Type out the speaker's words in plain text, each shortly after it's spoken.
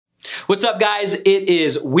What's up, guys? It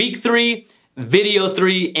is week 3, video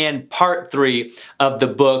 3, and part 3 of the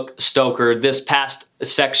book Stoker. This past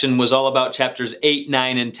section was all about chapters 8,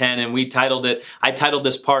 9, and 10, and I titled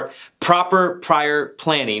this part, Proper Prior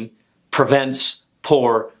Planning Prevents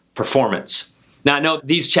Poor Performance. Now, I know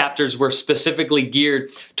these chapters were specifically geared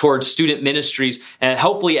towards student ministries, and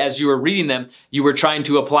hopefully as you were reading them, you were trying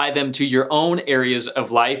to apply them to your own areas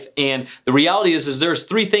of life. And the reality is there's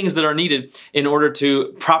 3 things that are needed in order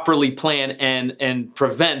to properly plan and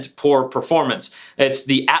prevent poor performance. It's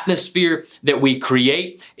the atmosphere that we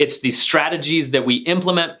create, it's the strategies that we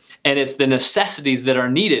implement, and it's the necessities that are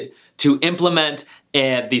needed to implement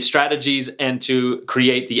and the strategies and to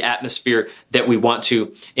create the atmosphere that we want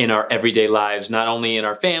to in our everyday lives, not only in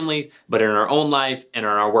our family, but in our own life and in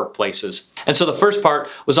our workplaces. And so the first part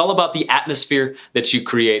was all about the atmosphere that you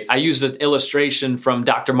create. I used this illustration from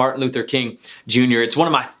Dr. Martin Luther King Jr. It's one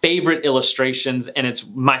of my favorite illustrations, and it's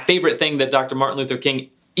my favorite thing that Dr. Martin Luther King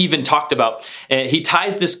even talked about. He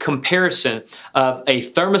ties this comparison of a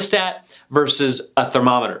thermostat versus a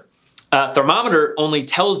thermometer. A thermometer only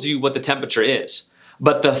tells you what the temperature is,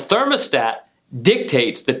 but the thermostat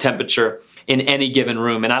dictates the temperature in any given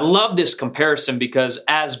room. And I love this comparison because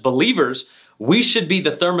as believers, we should be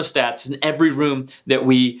the thermostats in every room that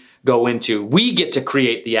we go into. We get to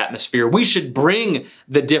create the atmosphere. We should bring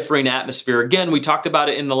the differing atmosphere. Again, we talked about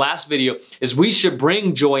it in the last video, is we should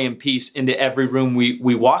bring joy and peace into every room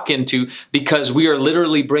we walk into, because we are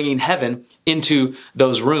literally bringing heaven into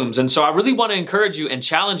those rooms. And so I really want to encourage you and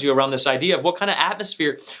challenge you around this idea of what kind of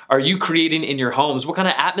atmosphere are you creating in your homes? What kind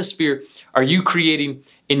of atmosphere are you creating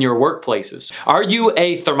in your workplaces? Are you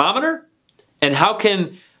a thermometer? And how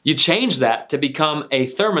can you change that to become a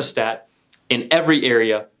thermostat in every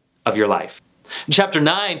area of your life? Chapter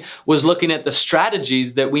 9 was looking at the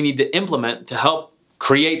strategies that we need to implement to help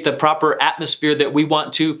create the proper atmosphere that we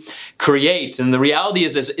want to create. And the reality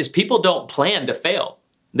is people don't plan to fail.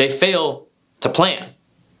 They fail to plan.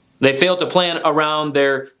 They fail to plan around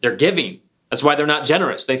their giving. That's why they're not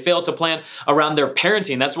generous. They fail to plan around their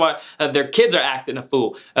parenting. That's why their kids are acting a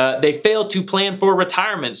fool. They fail to plan for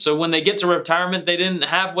retirement. So when they get to retirement, they didn't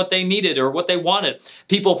have what they needed or what they wanted.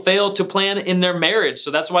 People fail to plan in their marriage.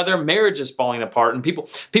 So that's why their marriage is falling apart. And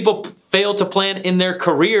people fail to plan in their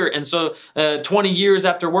career. And so 20 years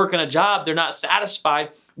after working a job, they're not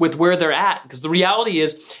satisfied with where they're at, because the reality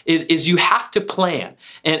is you have to plan.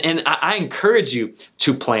 And I encourage you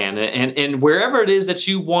to plan. And wherever it is that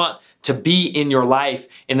you want to be in your life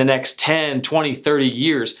in the next 10, 20, 30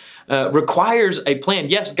 years requires a plan.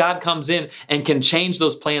 Yes, God comes in and can change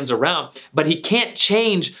those plans around, but He can't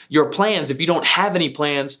change your plans if you don't have any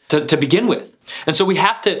plans to begin with. And so we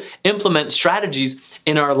have to implement strategies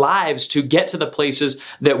in our lives to get to the places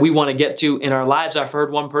that we want to get to in our lives. I've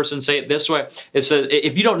heard one person say it this way. It says,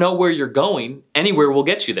 if you don't know where you're going, anywhere will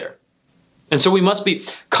get you there. And so we must be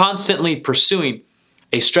constantly pursuing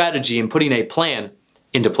a strategy and putting a plan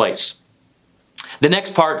into place. The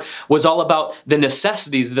next part was all about the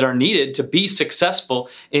necessities that are needed to be successful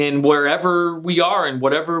in wherever we are and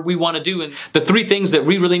whatever we want to do. And the 3 things that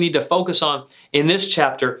we really need to focus on in this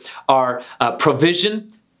chapter are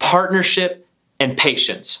provision, partnership, and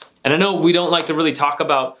patience. And I know we don't like to really talk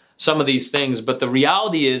about some of these things, but the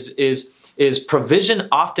reality is provision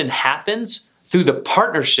often happens through the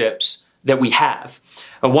partnerships that we have.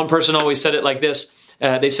 One person always said it like this.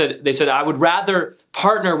 They said, I would rather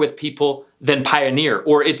partner with people than pioneer,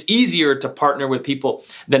 or it's easier to partner with people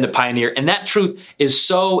than to pioneer. And that truth is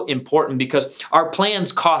so important because our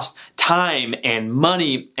plans cost time and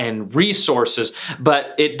money and resources,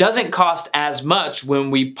 but it doesn't cost as much when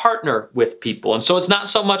we partner with people. And so it's not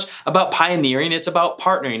so much about pioneering, it's about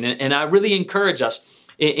partnering. And I really encourage us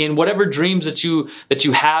in whatever dreams that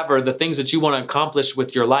you have or the things that you want to accomplish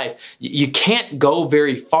with your life, you can't go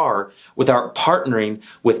very far without partnering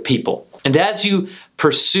with people. And as you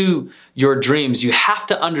pursue your dreams, you have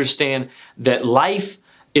to understand that life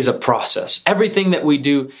is a process. Everything that we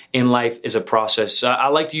do in life is a process. I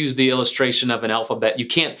like to use the illustration of an alphabet. You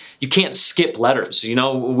can't skip letters. You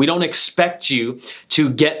know, we don't expect you to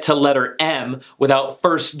get to letter M without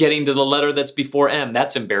first getting to the letter that's before M.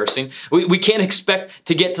 That's embarrassing. We can't expect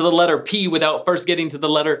to get to the letter P without first getting to the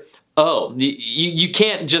letter O. You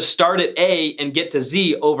can't just start at A and get to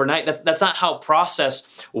Z overnight. That's not how process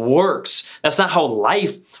works. That's not how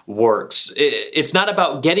life works. It's not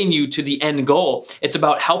about getting you to the end goal. It's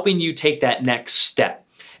about helping you take that next step.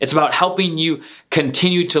 It's about helping you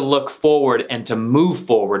continue to look forward and to move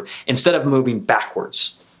forward instead of moving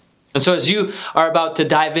backwards. And so as you are about to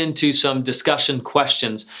dive into some discussion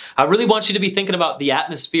questions, I really want you to be thinking about the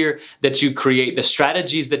atmosphere that you create, the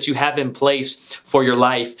strategies that you have in place for your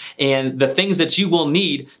life, and the things that you will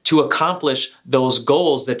need to accomplish those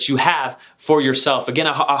goals that you have for yourself. Again,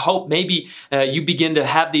 I hope maybe you begin to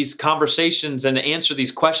have these conversations and answer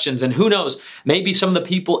these questions. And who knows, maybe some of the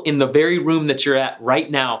people in the very room that you're at right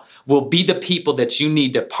now will be the people that you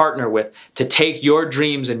need to partner with to take your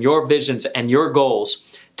dreams and your visions and your goals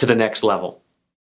to the next level.